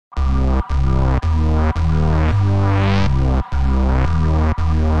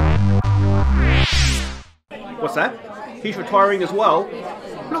what's that? He's retiring as well.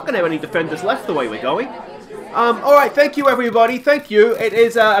 We're not going to have any defenders left the way we're going. Alright, thank you everybody, thank you. It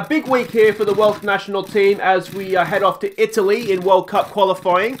is a big week here for the Welsh national team as we head off to Italy in World Cup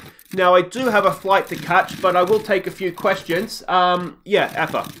qualifying. Now, I do have a flight to catch, but I will take a few questions. F20,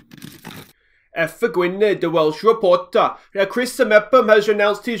 the Welsh reporter. Chris Mepham has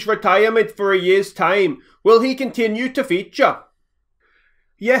announced his retirement for a year's time. Will he continue to feature?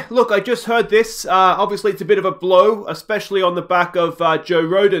 Yeah, look, I just heard this. Obviously, it's a bit of a blow, especially on the back of Joe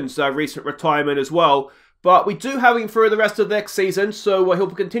Rodon's recent retirement as well. But we do have him for the rest of the next season, so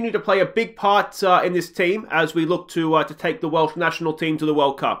he'll continue to play a big part in this team as we look to take the Welsh national team to the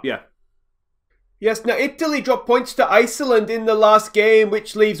World Cup, yeah. Yes, now Italy dropped points to Iceland in the last game,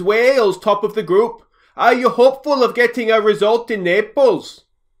 which leaves Wales top of the group. Are you hopeful of getting a result in Naples?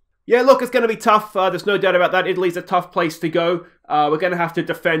 Yeah, look, it's going to be tough. There's no doubt about that. Italy's a tough place to go. We're going to have to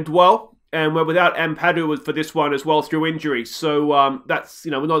defend well. And we're without Ep20 for this one as well through injury. So that's,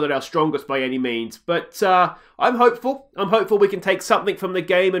 we're not at our strongest by any means. But I'm hopeful. I'm hopeful we can take something from the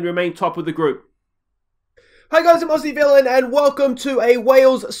game and remain top of the group. Hi guys, I'm Aussie Villain and welcome to a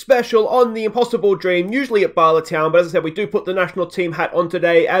Wales special on the Impossible Dream, usually at Bala Town, but as I said, we do put the national team hat on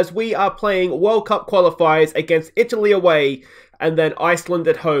today as we are playing World Cup qualifiers against Italy away and then Iceland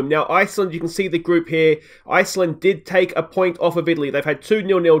at home. Now, Iceland, you can see the group here. Iceland did take a point off of Italy. They've had 2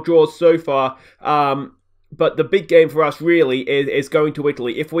 0-0 draws so far, but the big game for us really is going to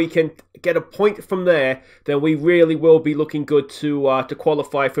Italy. If we can get a point from there, then we really will be looking good to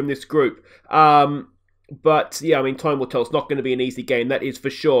qualify from this group. But, yeah, I mean, time will tell. It's not going to be an easy game, that is for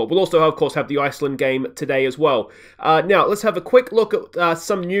sure. We'll also, of course, have the Iceland game today as well. Now, let's have a quick look at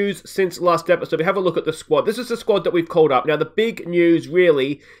some news since last episode. We have a look at the squad. This is the squad that we've called up. Now, the big news,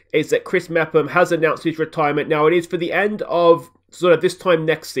 really, is that Chris Mepham has announced his retirement. Now, it is for the end of sort of this time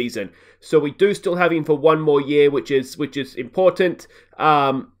next season. So we do still have him for one more year, which is important.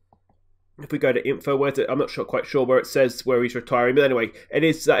 If we go to info, where's it? I'm not quite sure where it says where he's retiring, but anyway, it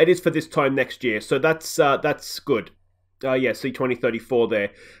is for this time next year, so that's good. Yeah, see 2034 there.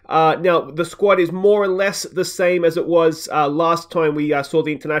 Now the squad is more or less the same as it was last time we saw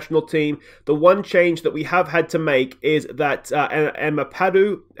the international team. The one change that we have had to make is that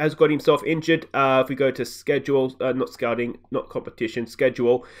Ep20 has got himself injured. If we go to schedule, not scouting, not competition,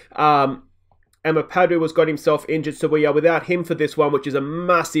 schedule. Ep20 has got himself injured, so we are without him for this one, which is a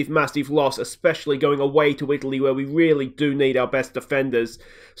massive, massive loss, especially going away to Italy, where we really do need our best defenders.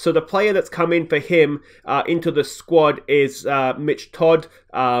 So the player that's come in for him into the squad is Mitch Todd.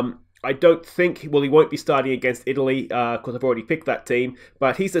 I don't think, well, he won't be starting against Italy, because I've already picked that team,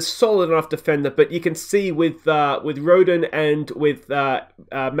 but he's a solid enough defender. But you can see with Rodon and with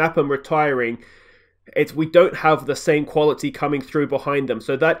Mepham retiring, we don't have the same quality coming through behind them,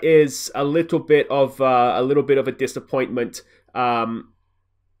 so that is a little bit of a disappointment.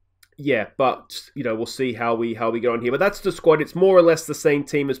 Yeah, but we'll see how we get on here. But that's the squad. It's more or less the same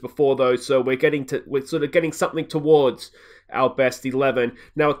team as before, though. So we're sort of getting something towards our best 11.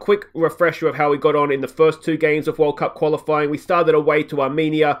 Now, a quick refresher of how we got on in the first 2 games of World Cup qualifying. We started away to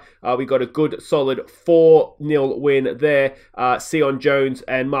Armenia. We got a good, solid 4-0 win there. Sion Jones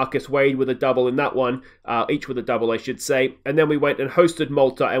and Marcus Wade with a double in that one. Each with a double, I should say. And then we went and hosted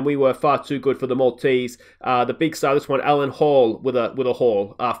Malta, and we were far too good for the Maltese. The big star, this one, Alan Hall with a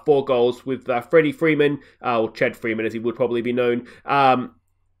haul. 4 goals with Freddie Freeman, or Ched Freeman as he would probably be known.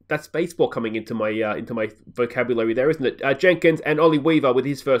 That's baseball coming into my vocabulary there, isn't it? Jenkins and Ollie Weaver with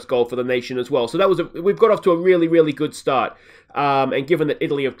his first goal for the nation as well. So we've got off to a really, really good start. And given that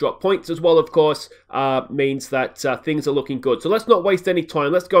Italy have dropped points as well, of course, means that things are looking good. So let's not waste any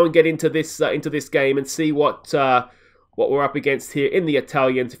time. Let's go and get into this game and see what we're up against here in the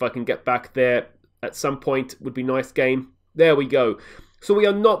Italians. If I can get back there at some point, would be nice game. There we go. So we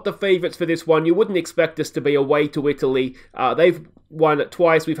are not the favourites for this one. You wouldn't expect us to be away to Italy. They've won it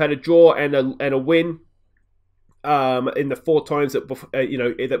twice. We've had a draw and a win in the 4 times that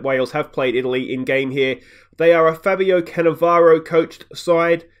that Wales have played Italy in game here. They are a Fabio Cannavaro coached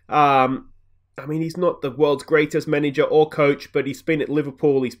side. I mean, he's not the world's greatest manager or coach, but he's been at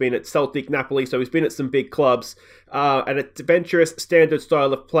Liverpool, he's been at Celtic, Napoli, so he's been at some big clubs. An adventurous, standard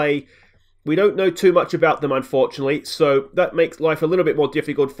style of play. We don't know too much about them, unfortunately, so that makes life a little bit more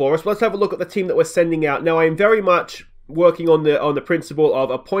difficult for us. Let's have a look at the team that we're sending out. Now, I am very much working on the principle of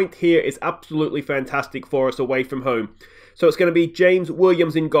a point here is absolutely fantastic for us away from home. So it's going to be James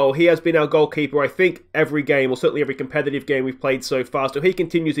Williams in goal. He has been our goalkeeper, I think, every game, or certainly every competitive game we've played so far, so he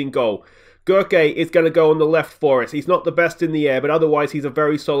continues in goal. Gurke is going to go on the left for us. He's not the best in the air, but otherwise he's a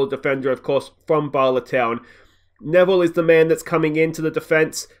very solid defender, of course, from Bala Town. Neville is the man that's coming into the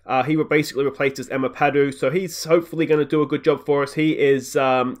defence. He basically replaces Emma Padu, so he's hopefully going to do a good job for us. He is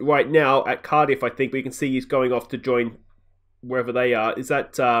right now at Cardiff, I think, but you can see he's going off to join wherever they are. Is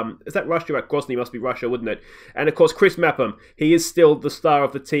that Russia? At Grozny must be Russia, wouldn't it? And of course, Chris Mepham. He is still the star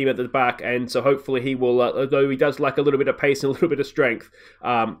of the team at the back, and so hopefully he will. Although he does lack a little bit of pace and a little bit of strength,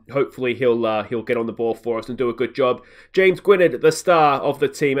 hopefully he'll get on the ball for us and do a good job. James Gwynedd, the star of the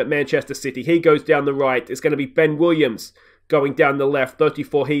team at Manchester City, he goes down the right. It's going to be Ben Williams going down the left.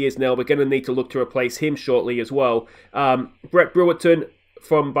 34 he is now. We're going to need to look to replace him shortly as well. Brett Brewerton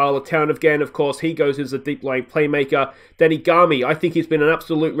from Bala Town again, of course, he goes as a deep line playmaker. Denny Gami, I think he's been an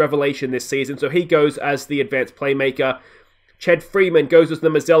absolute revelation this season, so he goes as the advanced playmaker. Ched Freeman goes as the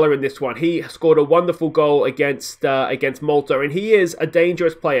Mazzella in this one. He scored a wonderful goal against Malta, and he is a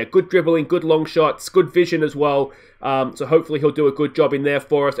dangerous player. Good dribbling, good long shots, good vision as well. So hopefully he'll do a good job in there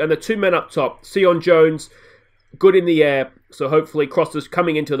for us. And the two men up top, Sion Jones, good in the air, so hopefully crosses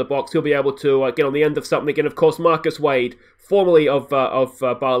coming into the box, he'll be able to get on the end of something. And of course, Marcus Wade, formerly of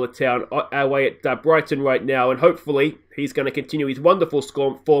Bala Town, away at Brighton right now, and hopefully he's going to continue his wonderful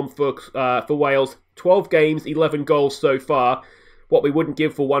form for Wales. 12 games, 11 goals so far. What we wouldn't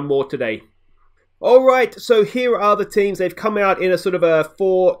give for one more today. Alright, so here are the teams. They've come out in a sort of a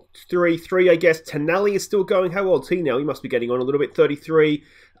 4-3-3, I guess. Tonali is still going. How old's he now? He must be getting on a little bit, 33.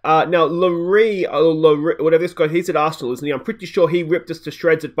 Now, Larry, whatever this guy, he's at Arsenal, isn't he? I'm pretty sure he ripped us to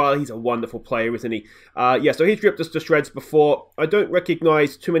shreds at Bala. He's a wonderful player, isn't he? Yeah, so he's ripped us to shreds before. I don't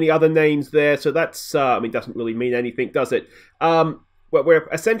recognise too many other names there, so that's, I mean, doesn't really mean anything, does it? We're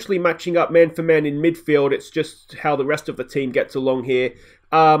essentially matching up man for man in midfield. It's just how the rest of the team gets along here.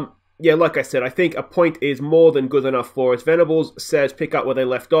 Yeah, like I said, I think a point is more than good enough for us. Venables says pick up where they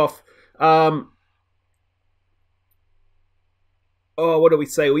left off. Oh, what do we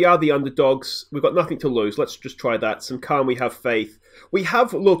say? We are the underdogs. We've got nothing to lose. Let's just try that. Some calm, we have faith. We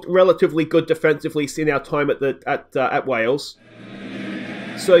have looked relatively good defensively in our time at Wales.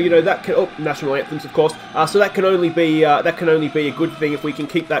 So you know that can national anthems, of course. So that can only be a good thing if we can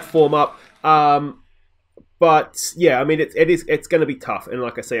keep that form up. But yeah, I mean it's going to be tough, and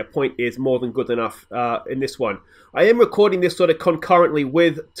like I say, a point is more than good enough in this one. I am recording this sort of concurrently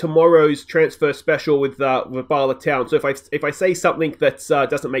with tomorrow's transfer special with Bala Town. So if I say something that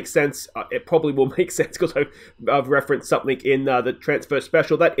doesn't make sense, it probably will make sense because I've referenced something in the transfer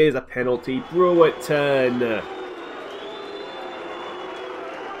special. That is a penalty. Brewerton.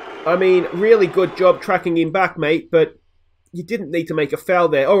 I mean, really good job tracking him back, mate, but you didn't need to make a foul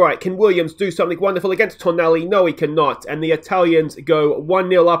there. All right, can Williams do something wonderful against Tonali? No, he cannot. And the Italians go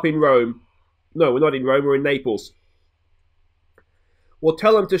 1-0 up in Rome. No, we're not in Rome, we're in Naples. We'll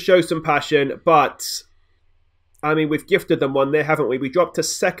tell them to show some passion, but I mean, we've gifted them one there, haven't we? We dropped to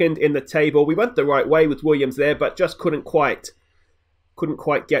second in the table. We went the right way with Williams there, but just couldn't quite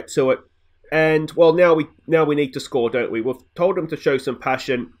get to it. And well, now we need to score, don't we? We've told them to show some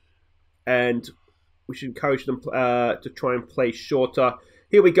passion, and we should encourage them to try and play shorter.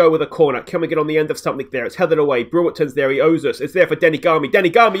 Here we go with a corner. Can we get on the end of something there? It's headed away. Brewerton's there. He owes us. It's there for Denny Gami. Denny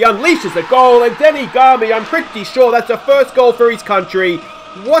Gami unleashes the goal. And Denny Gami, I'm pretty sure that's the first goal for his country.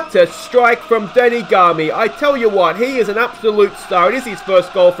 What a strike from Denny Gami. I tell you what, he is an absolute star. It is his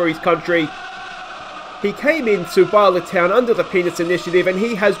first goal for his country. He came into Bala Town under the Penis Initiative, and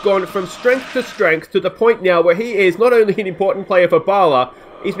he has gone from strength to the point now where he is not only an important player for Bala,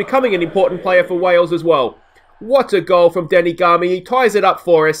 he's becoming an important player for Wales as well. What a goal from Denny Gami. He ties it up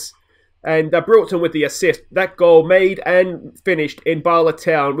for us. And Brewerton with the assist. That goal made and finished in Bala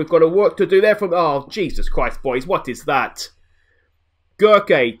Town. We've got a work to do there from... Oh, Jesus Christ, boys. What is that?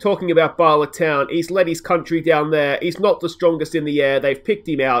 Gurke, talking about Bala Town. He's led his country down there. He's not the strongest in the air. They've picked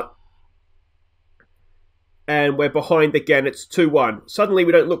him out. And we're behind again. It's 2-1. Suddenly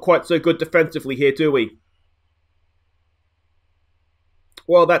we don't look quite so good defensively here, do we?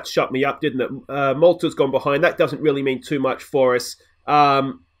 Well, that shut me up, didn't it? Malta's gone behind. That doesn't really mean too much for us.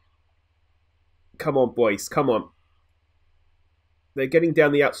 Come on, boys. Come on. They're getting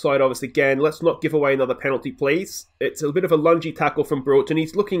down the outside of us again. Let's not give away another penalty, please. It's a bit of a lungy tackle from Brewerton.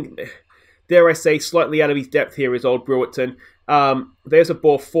 He's looking, dare I say, slightly out of his depth here, is old Brewerton. There's a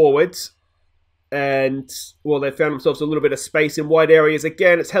ball forwards. And, well, they found themselves a little bit of space in wide areas.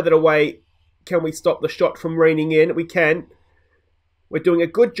 Again, it's headed away. Can we stop the shot from raining in? We can. We're doing a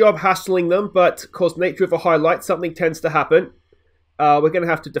good job hassling them, but of course, nature of a highlight, something tends to happen. We're going to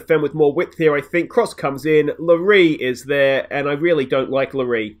have to defend with more width here, I think. Cross comes in. Larry is there, and I really don't like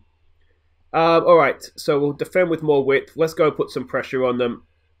Larry. All right, so we'll defend with more width. Let's go and put some pressure on them.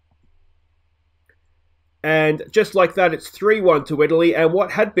 And just like that, it's 3-1 to Italy. And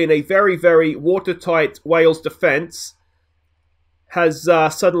what had been a very, very watertight Wales defence has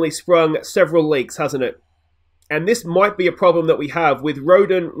suddenly sprung several leaks, hasn't it? And this might be a problem that we have with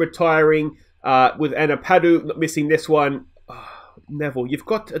Roden retiring, with Anapadu missing this one. Oh, Neville, you've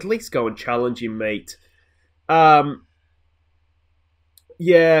got to at least go and challenge him, mate.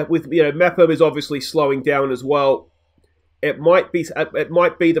 Yeah, with Mepham is obviously slowing down as well. It might be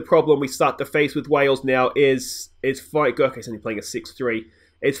the problem we start to face with Wales now is fight. Gurke's only playing a 6-3.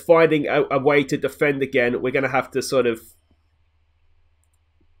 Is finding a way to defend again. We're going to have to sort of,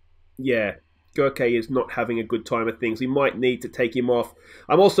 yeah. Gurke is not having a good time of things. We might need to take him off.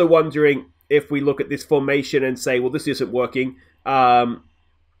 I'm also wondering if we look at this formation and say, well, this isn't working.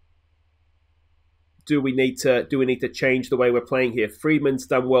 Do we need to change the way we're playing here? Friedman's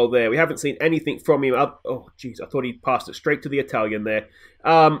done well there. We haven't seen anything from him. Oh, jeez, I thought he'd passed it straight to the Italian there.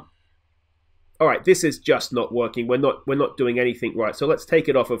 All right, this is just not working. We're not doing anything right. So let's take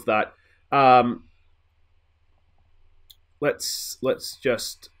it off of that. Let's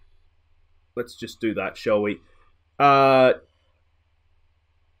just do that, shall we? There's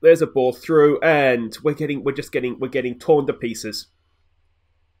a ball through, and we're getting torn to pieces.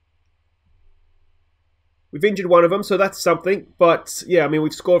 We've injured one of them, so that's something. But, yeah, I mean,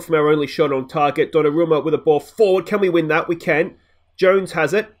 we've scored from our only shot on target. Donnarumma with a ball forward. Can we win that? We can. Jones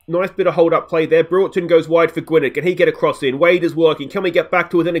has it. Nice bit of hold-up play there. Brewerton goes wide for Gwynedd. Can he get a cross in? Wade is working. Can we get back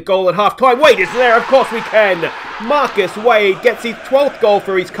to within a goal at half-time? Wade is there. Of course we can. Marcus Wade gets his 12th goal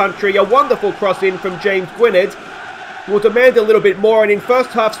for his country. A wonderful cross in from James Gwynedd. We'll demand a little bit more. And in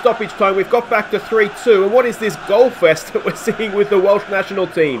first half stoppage time, we've got back to 3-2. And what is this goal fest that we're seeing with the Welsh national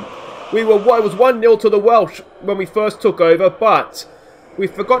team? It was 1-0 to the Welsh when we first took over, but we've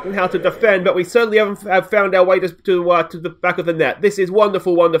forgotten how to defend, but we certainly have found our way to the back of the net. This is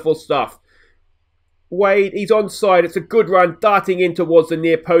wonderful, wonderful stuff. Wade, he's onside. It's a good run, darting in towards the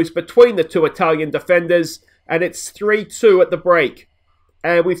near post between the two Italian defenders, and it's 3-2 at the break.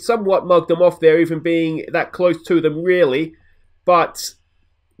 And we've somewhat mugged them off there, even being that close to them, really. But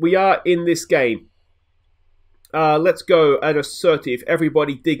we are in this game. Let's go and assertive.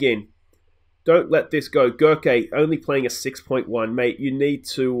 Everybody dig in. Don't let this go. Gurke only playing a 6.1. Mate, you need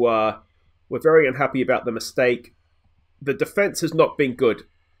to... we're very unhappy about the mistake. The defence has not been good.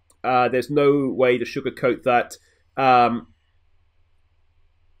 There's no way to sugarcoat that. I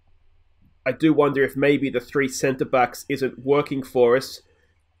do wonder if maybe the three centre-backs isn't working for us.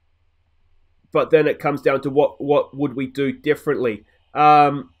 But then it comes down to what would we do differently.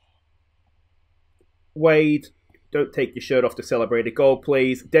 Wade... Don't take your shirt off to celebrate a goal,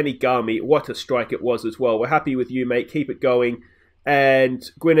 please. Denny Garmy, what a strike it was as well. We're happy with you, mate. Keep it going. And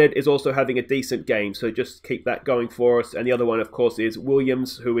Gwynedd is also having a decent game, so just keep that going for us. And the other one, of course, is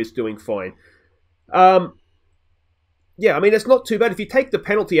Williams, who is doing fine. Yeah, I mean, it's not too bad. If you take the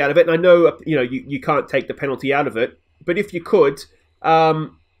penalty out of it, and I know, you can't take the penalty out of it, but if you could,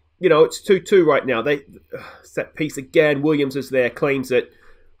 it's 2-2 right now. Set piece again. Williams is there, claims it.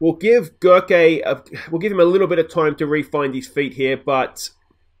 We'll give Gurke, we'll give him a little bit of time to re-find his feet here, but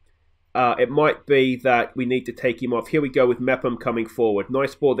it might be that we need to take him off. Here we go with Mepham coming forward.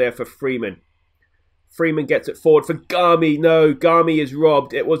 Nice ball there for Freeman. Freeman gets it forward for Garmy. No, Garmy is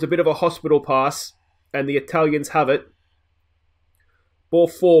robbed. It was a bit of a hospital pass, and the Italians have it. Ball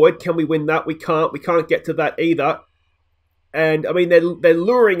forward. Can we win that? We can't. We can't get to that either. And, I mean, they're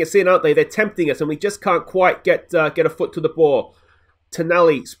luring us in, aren't they? They're tempting us, and we just can't quite get a foot to the ball.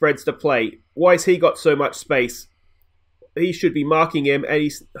 Tonali spreads the play. Why has he got so much space? He should be marking him, and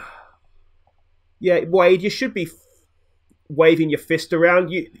he's... Yeah, Wade, you should be waving your fist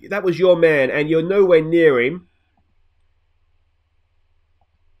around. That was your man, and you're nowhere near him.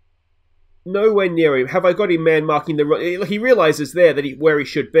 Nowhere near him. Have I got him man marking the... He realises there that where he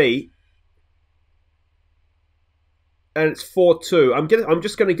should be. And it's 4-2. I'm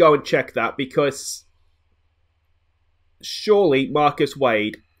just going to go and check that, because... Surely Marcus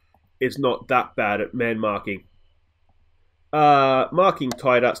Wade is not that bad at man marking. Marking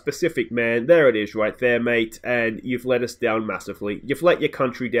tied up, specific man. There it is right there, mate. And you've let us down massively. You've let your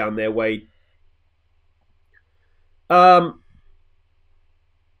country down there, Wade. And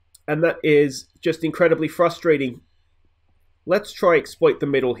that is just incredibly frustrating. Let's try exploit the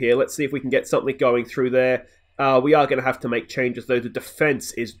middle here. Let's see if we can get something going through there. We are going to have to make changes, though. The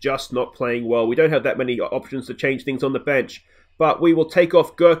defence is just not playing well. We don't have that many options to change things on the bench. But we will take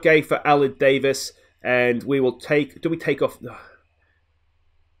off Gurke for Aled Davis. And we will take... Do we take off...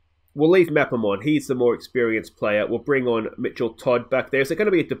 We'll leave Mepham on. He's the more experienced player. We'll bring on Mitchell Todd back there. Is there going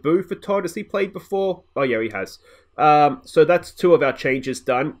to be a debut for Todd? Has he played before? Oh, yeah, he has. So that's two of our changes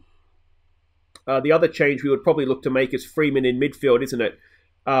done. The other change we would probably look to make is Freeman in midfield, isn't it?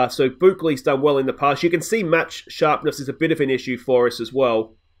 So Buckley's done well in the past. You can see match sharpness is a bit of an issue for us as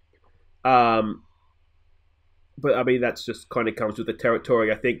well. But I mean, that's just kind of comes with the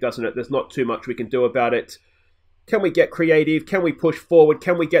territory, I think, doesn't it? There's not too much we can do about it. Can we get creative? Can we push forward?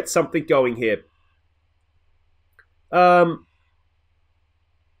 Can we get something going here?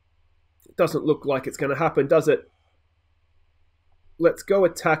 Doesn't look like it's going to happen, does it? Let's go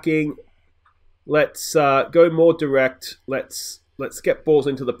attacking. Let's go more direct. Let's get balls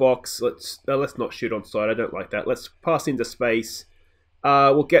into the box. Let's not shoot on side. I don't like that. Let's pass into space.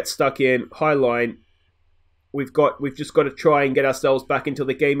 We'll get stuck in high line. We've just got to try and get ourselves back into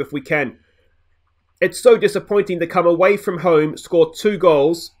the game if we can. It's so disappointing to come away from home, score 2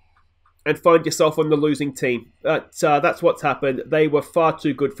 goals, and find yourself on the losing team. But that's what's happened. They were far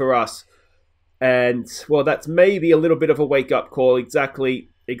too good for us. And, well, that's maybe a little bit of a wake-up call, exactly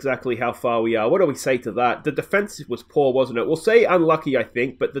how far we are. What do we say to that? The defense was poor, wasn't it? We'll say unlucky, I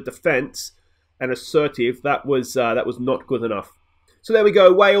think, but the defense and assertive, that was not good enough. So there we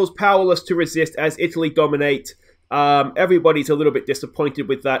go. Wales powerless to resist as Italy dominate. Everybody's a little bit disappointed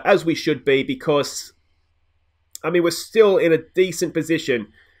with that, as we should be, because, I mean, we're still in a decent position.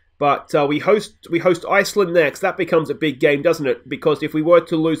 But we host Iceland next. That becomes a big game, doesn't it? Because if we were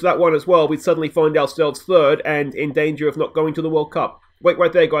to lose that one as well, we'd suddenly find ourselves third and in danger of not going to the World Cup. Wait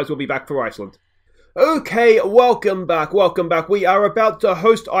right there, guys. We'll be back for Iceland. Okay, welcome back, welcome back. We are about to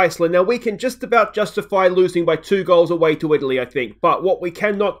host Iceland. Now, we can just about justify losing by 2 goals away to Italy, I think. But what we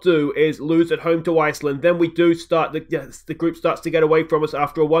cannot do is lose at home to Iceland. Then we do start, the group starts to get away from us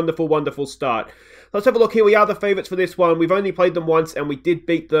after a wonderful, wonderful start. Let's have a look here. We are the favourites for this one. We've only played them once and we did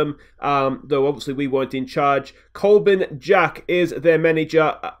beat them, though obviously we weren't in charge. Colbin Jack is their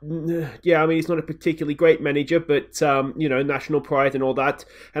manager. Yeah, I mean, he's not a particularly great manager, but, you know, national pride and all that.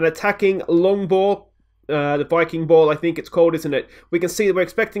 An attacking long ball, the Viking ball, I think it's called, isn't it? We can see that we're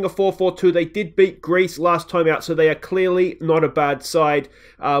expecting a 4-4-2. They did beat Greece last time out, so they are clearly not a bad side.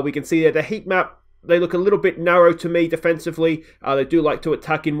 We can see that the heat map, they look a little bit narrow to me defensively. They do like to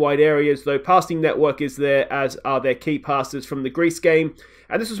attack in wide areas, though passing network is there, as are their key passes from the Greece game.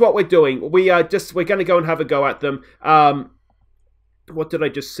 And this is what we're doing. We're going to go and have a go at them. What did I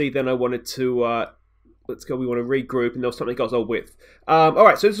just see then? I wanted to... let's go, we want to regroup, and there was something else, width.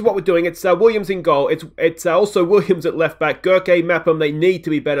 Alright, so this is what we're doing. It's Williams in goal. It's also Williams at left back. Gurke, Mapham, they need to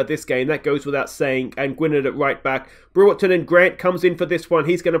be better this game. That goes without saying. And Gwynedd at right back. Brewerton and Grant comes in for this one.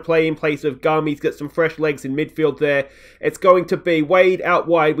 He's going to play in place of Gum. He's got some fresh legs in midfield there. It's going to be Wade out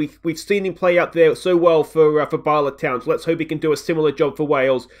wide. We've seen him play out there so well for Bala Town. So let's hope he can do a similar job for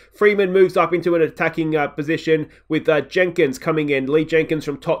Wales. Freeman moves up into an attacking position with Jenkins coming in. Lee Jenkins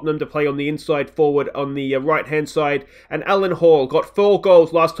from Tottenham to play on the inside forward on the right-hand side. And Alan Hall got 4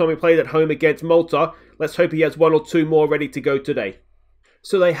 goals last time we played at home against Malta. Let's hope he has 1 or 2 more ready to go today.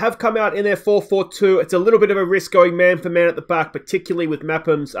 So they have come out in their 4-4-2. It's a little bit of a risk going man for man at the back, particularly with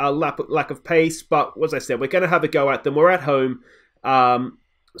Mapham's lack of pace. But as I said, we're going to have a go at them. We're at home.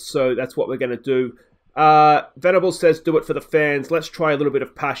 So that's what we're going to do. Venable says do it for the fans. Let's try a little bit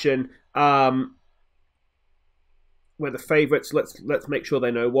of passion. We're the favourites. Let's make sure they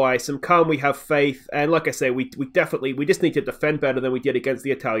know why. Some calm, we have faith. And like I say, we just need to defend better than we did against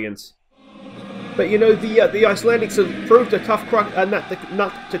the Italians. But, you know, the Icelandics have proved a tough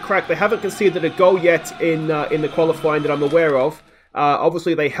nut to crack. They haven't conceded a goal yet in the qualifying that I'm aware of.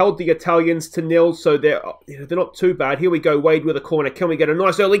 Obviously, they held the Italians to 0, so they're not too bad. Here we go, Wade with a corner. Can we get a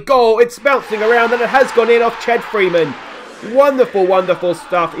nice early goal? It's bouncing around, and it has gone in off Chad Freeman. Wonderful, wonderful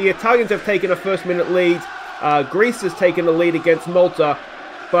stuff. The Italians have taken a first-minute lead. Greece has taken a lead against Malta.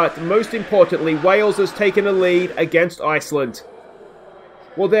 But most importantly, Wales has taken a lead against Iceland.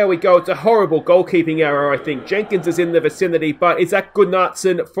 Well, there we go. It's a horrible goalkeeping error, I think. Jenkins is in the vicinity, but is that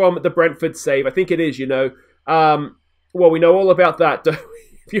Gunnarsson from the Brentford save? I think it is, you know. Well, we know all about that, don't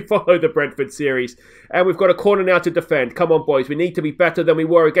we? If you follow the Brentford series. And we've got a corner now to defend. Come on, boys. We need to be better than we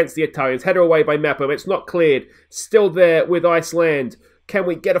were against the Italians. Header away by Mapham. It's not cleared. Still there with Iceland. Can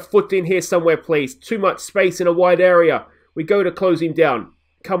we get a foot in here somewhere, please? Too much space in a wide area. We go to close him down.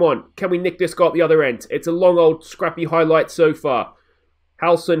 Come on. Can we nick this guy at the other end? It's a long, old, scrappy highlight so far.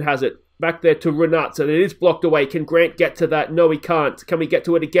 Halson has it. Back there to Renat. So it is blocked away. Can Grant get to that? No, he can't. Can we get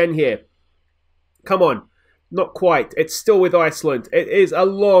to it again here? Come on. Not quite. It's still with Iceland. It is a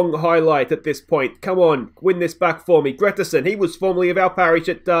long highlight at this point. Come on. Win this back for me. Gretterson. He was formerly of our parish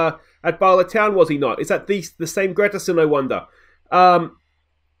at Bala Town, was he not? Is that the same Gretterson, I wonder?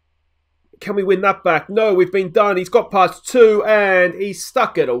 Can we win that back? No, we've been done. He's got past 2 and he's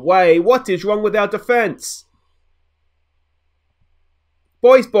stuck it away. What is wrong with our defence?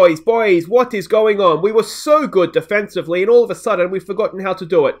 Boys, what is going on? We were so good defensively, and all of a sudden we've forgotten how to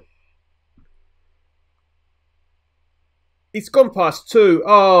do it. He's gone past 2.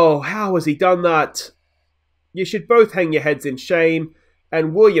 Oh, how has he done that? You should both hang your heads in shame.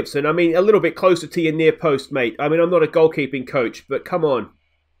 And Williamson, I mean, a little bit closer to your near post, mate. I mean, I'm not a goalkeeping coach, but come on.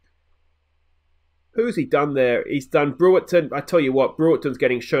 Who's he done there? He's done Brewerton. I tell you what, Brewerton's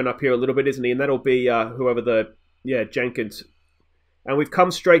getting shown up here a little bit, isn't he? And that'll be whoever the... Yeah, Jenkins. And we've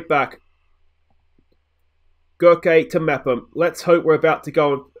come straight back. Gurke to Mepham. Let's hope we're about to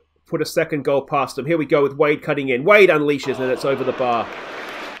go and put a second goal past them. Here we go with Wade cutting in. Wade unleashes and it's over the bar.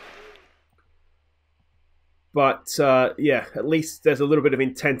 But, yeah, at least there's a little bit of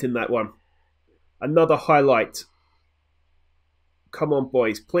intent in that one. Another highlight. Come on,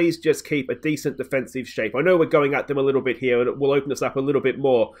 boys. Please just keep a decent defensive shape. I know we're going at them a little bit here and it will open us up a little bit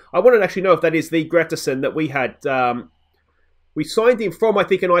more. I want to actually know if that is the Gretterson that we had... we signed him from, I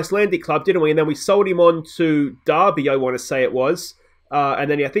think, an Icelandic club, didn't we? And then we sold him on to Derby, I want to say it was.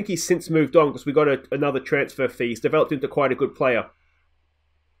 And then I think he's since moved on because we got another transfer fee. He's developed into quite a good player.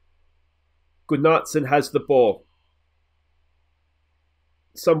 Gunnarsson has the ball.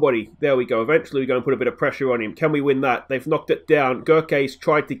 Somebody, there we go. Eventually we go and put a bit of pressure on him. Can we win that? They've knocked it down. Gurke's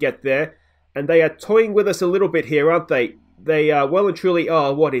tried to get there. And they are toying with us a little bit here, aren't they? They are well and truly...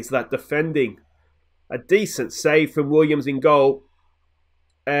 Oh, what is that? Defending. A decent save from Williams in goal.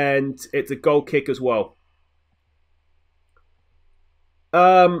 And it's a goal kick as well.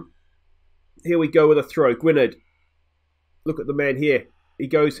 Here we go with a throw. Gwynedd. Look at the man here. He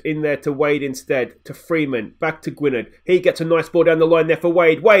goes in there to Wade instead. To Freeman. Back to Gwynedd. He gets a nice ball down the line there for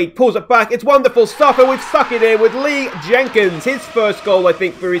Wade. Wade pulls it back. It's wonderful stuff. And we've stuck it in with Lee Jenkins. His first goal, I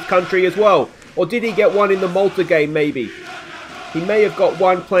think, for his country as well. Or did he get one in the Malta game, maybe? He may have got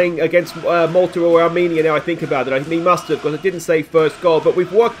one playing against Malta or Armenia now I think about it. I think he must have because it didn't say first goal. But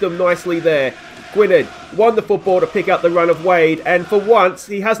we've worked them nicely there. Gwynedd, wonderful ball to pick up the run of Wade. And for once,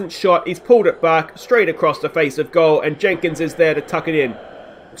 he hasn't shot. He's pulled it back straight across the face of goal. And Jenkins is there to tuck it in.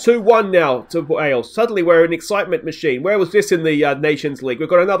 2-1 now to Wales. Suddenly we're an excitement machine. Where was this in the Nations League? We've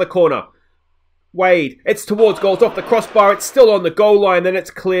got another corner. Wade, it's towards goal. It's off the crossbar. It's still on the goal line. Then it's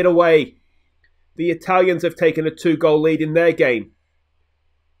cleared away. The Italians have taken a 2-goal lead in their game.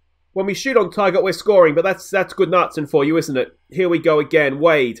 When we shoot on target, we're scoring. But that's Gunnarsson for you, isn't it? Here we go again.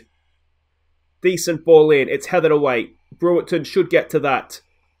 Wade. Decent ball in. It's headed away. Brewerton should get to that.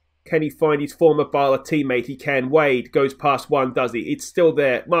 Can he find his former Bala teammate? He can. Wade goes past one, does he? It's still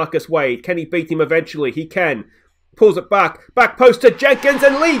there. Marcus Wade. Can he beat him eventually? He can. Pulls it back. Back post to Jenkins.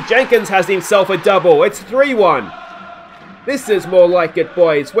 And Lee Jenkins has himself a double. It's 3-1. This is more like it,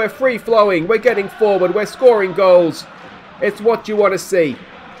 boys. We're free-flowing. We're getting forward. We're scoring goals. It's what you want to see.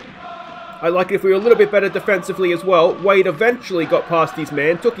 I like it if we were a little bit better defensively as well. Wade eventually got past his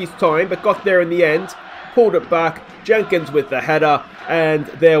man. Took his time, but got there in the end. Pulled it back. Jenkins with the header. And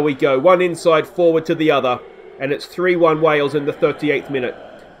there we go. One inside forward to the other. And it's 3-1 Wales in the 38th minute.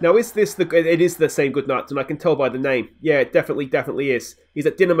 Now, is this the... It is the same Gunnarsson. I can tell by the name. Yeah, it definitely is. He's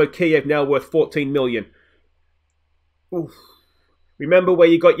at Dynamo Kiev now, worth 14 million. Oof. Remember where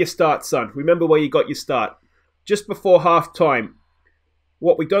you got your start, son. Remember where you got your start. Just before half-time.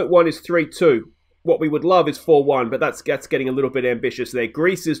 What we don't want is 3-2. What we would love is 4-1, but that's getting a little bit ambitious there.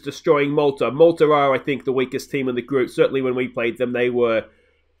 Greece is destroying Malta. Malta are, I think, the weakest team in the group. Certainly when we played them, they were,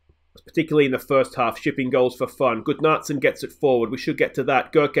 particularly in the first half, shipping goals for fun. Gunnarsson gets it forward. We should get to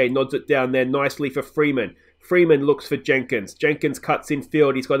that. Gurke nods it down there nicely for Freeman. Freeman looks for Jenkins. Jenkins cuts in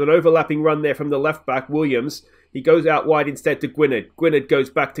field. He's got an overlapping run there from the left back, Williams. He goes out wide instead to Gwynedd. Gwynedd goes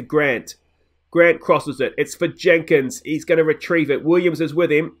back to Grant. Grant crosses it. It's for Jenkins. He's going to retrieve it. Williams is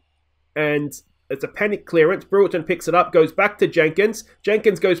with him. And... it's a panic clearance. Brewerton picks it up, goes back to Jenkins.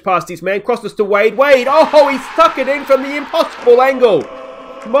 Jenkins goes past his man, crosses to Wade. Wade, oh, he's stuck it in from the impossible angle.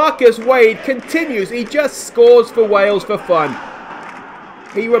 Marcus Wade continues. He just scores for Wales for fun.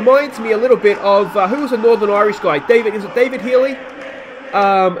 He reminds me a little bit of, who was a Northern Irish guy? Is it David Healy?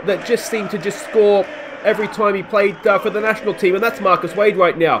 That just seemed to just score every time he played for the national team. And that's Marcus Wade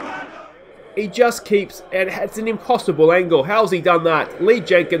right now. He just keeps, and it's an impossible angle. How's he done that? Lee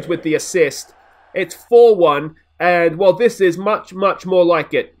Jenkins with the assist. It's 4-1, and, well, this is much, much more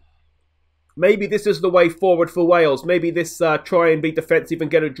like it. Maybe this is the way forward for Wales. Maybe this try and be defensive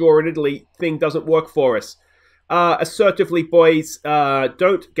and get a draw in Italy thing doesn't work for us. Assertively, boys,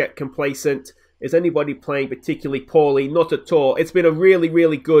 don't get complacent. Is anybody playing particularly poorly? Not at all. It's been a really,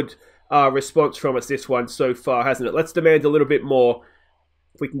 really good response from us, this one, so far, hasn't it? Let's demand a little bit more.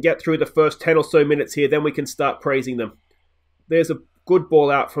 If we can get through the first 10 or so minutes here, then we can start praising them. There's a good ball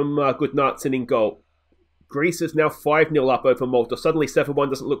out from Gunnarsson in goal. Greece is now 5-0 up over Malta. Suddenly 7-1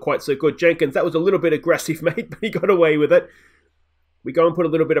 doesn't look quite so good. Jenkins, that was a little bit aggressive, mate, but he got away with it. We go and put a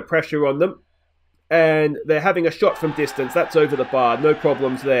little bit of pressure on them. And they're having a shot from distance. That's over the bar. No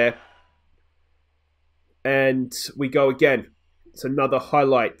problems there. And we go again. It's another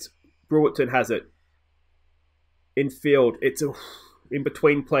highlight. Brewerton has it. In field. It's in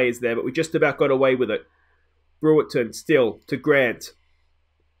between players there, but we just about got away with it. Brewerton still to Grant.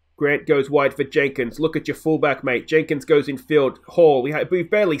 Grant goes wide for Jenkins. Look at your fullback, mate. Jenkins goes in field. Hall. We've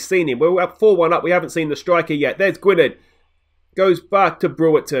barely seen him. We're up 4-1 up. We haven't seen the striker yet. There's Gwynedd. Goes back to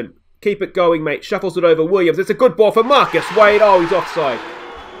Brewerton. Keep it going, mate. Shuffles it over Williams. It's a good ball for Marcus Wade. Oh, he's offside.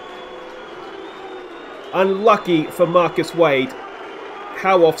 Unlucky for Marcus Wade.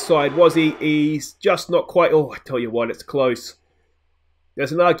 How offside was he? He's just not quite... Oh, I tell you what, it's close.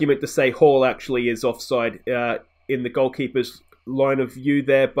 There's an argument to say Hall actually is offside in the goalkeeper's line of view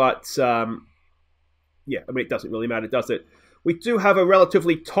there, but yeah, I mean, it doesn't really matter, does it? We do have a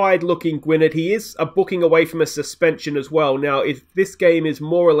relatively tired-looking Gwynedd. He is a booking away from a suspension as well. Now, if this game is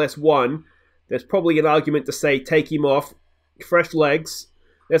more or less won, there's probably an argument to say take him off. Fresh legs.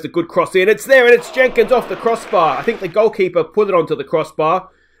 There's a good cross in. It's there, and it's Jenkins off the crossbar. I think the goalkeeper put it onto the crossbar,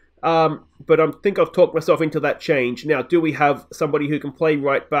 but I think I've talked myself into that change. Now, do we have somebody who can play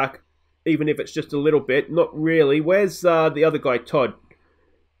right back, even if it's just a little bit? Not really. Where's the other guy, Todd?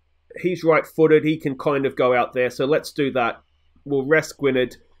 He's right-footed. He can kind of go out there, so let's do that. We'll rest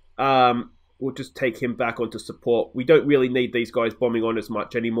Gwynedd. We'll just take him back onto support. We don't really need these guys bombing on as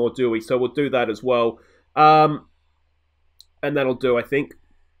much anymore, do we? So we'll do that as well. And that'll do, I think.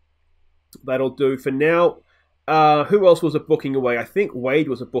 That'll do for now. Who else was a booking away? I think Wade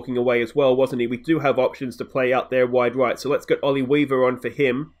was a booking away as well, wasn't he? We do have options to play out there wide right. So let's get Ollie Weaver on for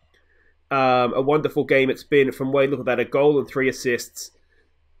him. A wonderful game it's been from Wade. Look at that, a goal and 3 assists.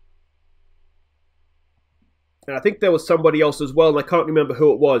 And I think there was somebody else as well, and I can't remember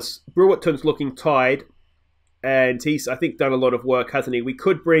who it was. Brewerton's looking tired, and he's, I think, done a lot of work, hasn't he? We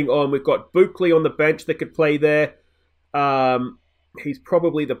could bring on, we've got Buckley on the bench that could play there. He's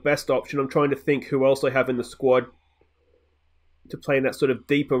probably the best option. I'm trying to think who else I have in the squad to play in that sort of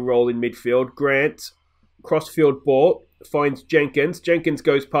deeper role in midfield. Grant, crossfield ball, finds Jenkins. Jenkins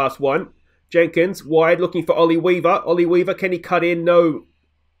goes past one. Jenkins, wide, looking for Ollie Weaver. Ollie Weaver, can he cut in? No.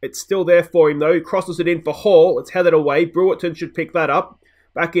 It's still there for him, though. He crosses it in for Hall. It's headed away. Brewerton should pick that up.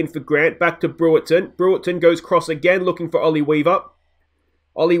 Back in for Grant. Back to Brewerton. Brewerton goes cross again, looking for Ollie Weaver.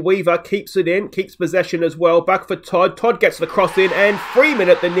 Ollie Weaver keeps it in. Keeps possession as well. Back for Todd. Todd gets the cross in. And Freeman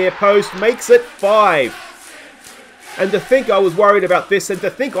at the near post makes it 5. And to think I was worried about this, and to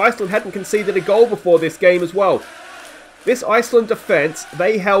think Iceland hadn't conceded a goal before this game as well. This Iceland defence,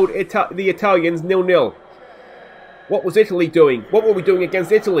 they held the Italians 0-0. What was Italy doing? What were we doing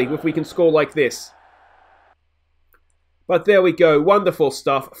against Italy if we can score like this? But there we go. Wonderful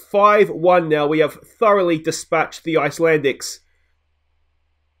stuff. 5-1 now. We have thoroughly dispatched the Icelandics.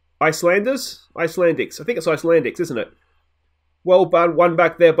 Icelanders? Icelandics. I think it's Icelandics, isn't it? Well done. One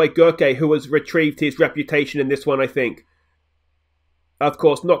back there by Gurke, who has retrieved his reputation in this one, I think. Of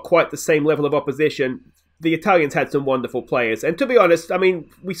course, not quite the same level of opposition. The Italians had some wonderful players. And to be honest, I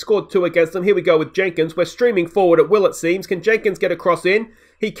mean, we scored 2 against them. Here we go with Jenkins. We're streaming forward at will, it seems. Can Jenkins get a cross in?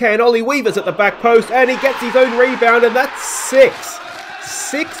 He can. Ollie Weaver's at the back post, and he gets his own rebound, and that's 6.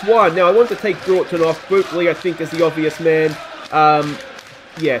 6-1. Now, I want to take Brewerton off. Buckley, I think, is the obvious man.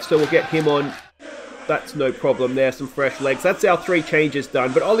 Yeah, so we'll get him on. That's no problem there. Some fresh legs. That's our 3 changes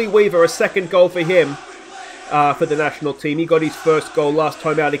done. But Ollie Weaver, a second goal for him for the national team. He got his first goal last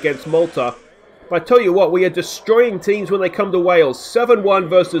time out against Malta. But I tell you what, we are destroying teams when they come to Wales. 7-1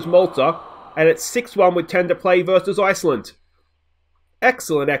 versus Malta, and it's 6-1 with 10 to play versus Iceland.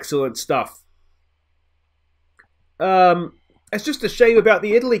 Excellent, excellent stuff. It's just a shame about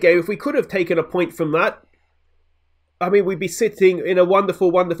the Italy game. If we could have taken a point from that, I mean, we'd be sitting in a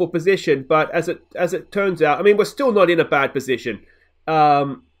wonderful, wonderful position. But as it turns out, I mean, we're still not in a bad position.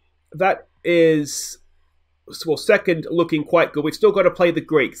 That is... Well, second looking quite good. We've still got to play the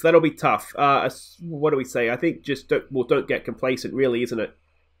Greeks. That'll be tough. What do we say? I think just don't get complacent, really, isn't it?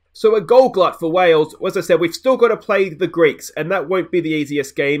 So a goal glut for Wales. As I said, we've still got to play the Greeks, and that won't be the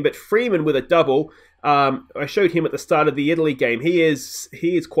easiest game. But Freeman with a double. I showed him at the start of the Italy game. He is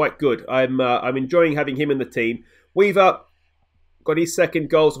quite good. I'm enjoying having him in the team. Weaver got his second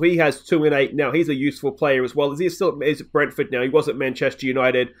goal, so he has 2 and 8 now. He's a useful player as well. He's still at Brentford now. He was at Manchester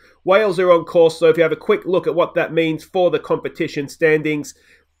United. Wales are on course, so if you have a quick look at what that means for the competition standings,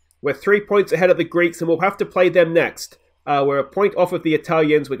 we're 3 points ahead of the Greeks, and we'll have to play them next. We're a point off of the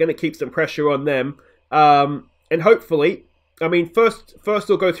Italians. We're going to keep some pressure on them. And hopefully, I mean, first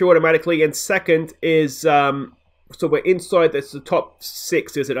we'll go through automatically, and second is so we're inside this, the top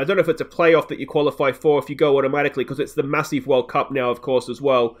 6, is it? I don't know if it's a playoff that you qualify for if you go automatically, because it's the massive World Cup now, of course, as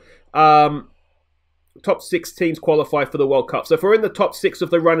well. Top 6 teams qualify for the World Cup. So if we're in the top 6 of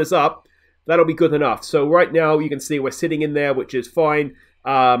the runners-up, that'll be good enough. So right now, you can see we're sitting in there, which is fine.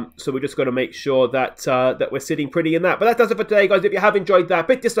 So we're just going to make sure that that we're sitting pretty in that. But that does it for today, guys. If you have enjoyed that, a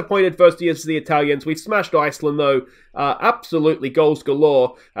bit disappointed versus the Italians. We've smashed Iceland, though. Absolutely goals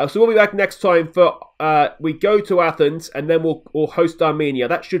galore. So we'll be back next time for we go to Athens, and then we'll host Armenia.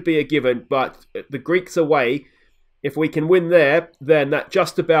 That should be a given. But the Greeks away, if we can win there, then that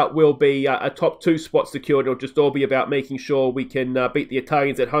just about will be a top 2 spot secured. It'll just all be about making sure we can beat the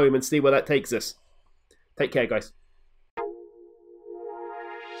Italians at home and see where that takes us. Take care, guys.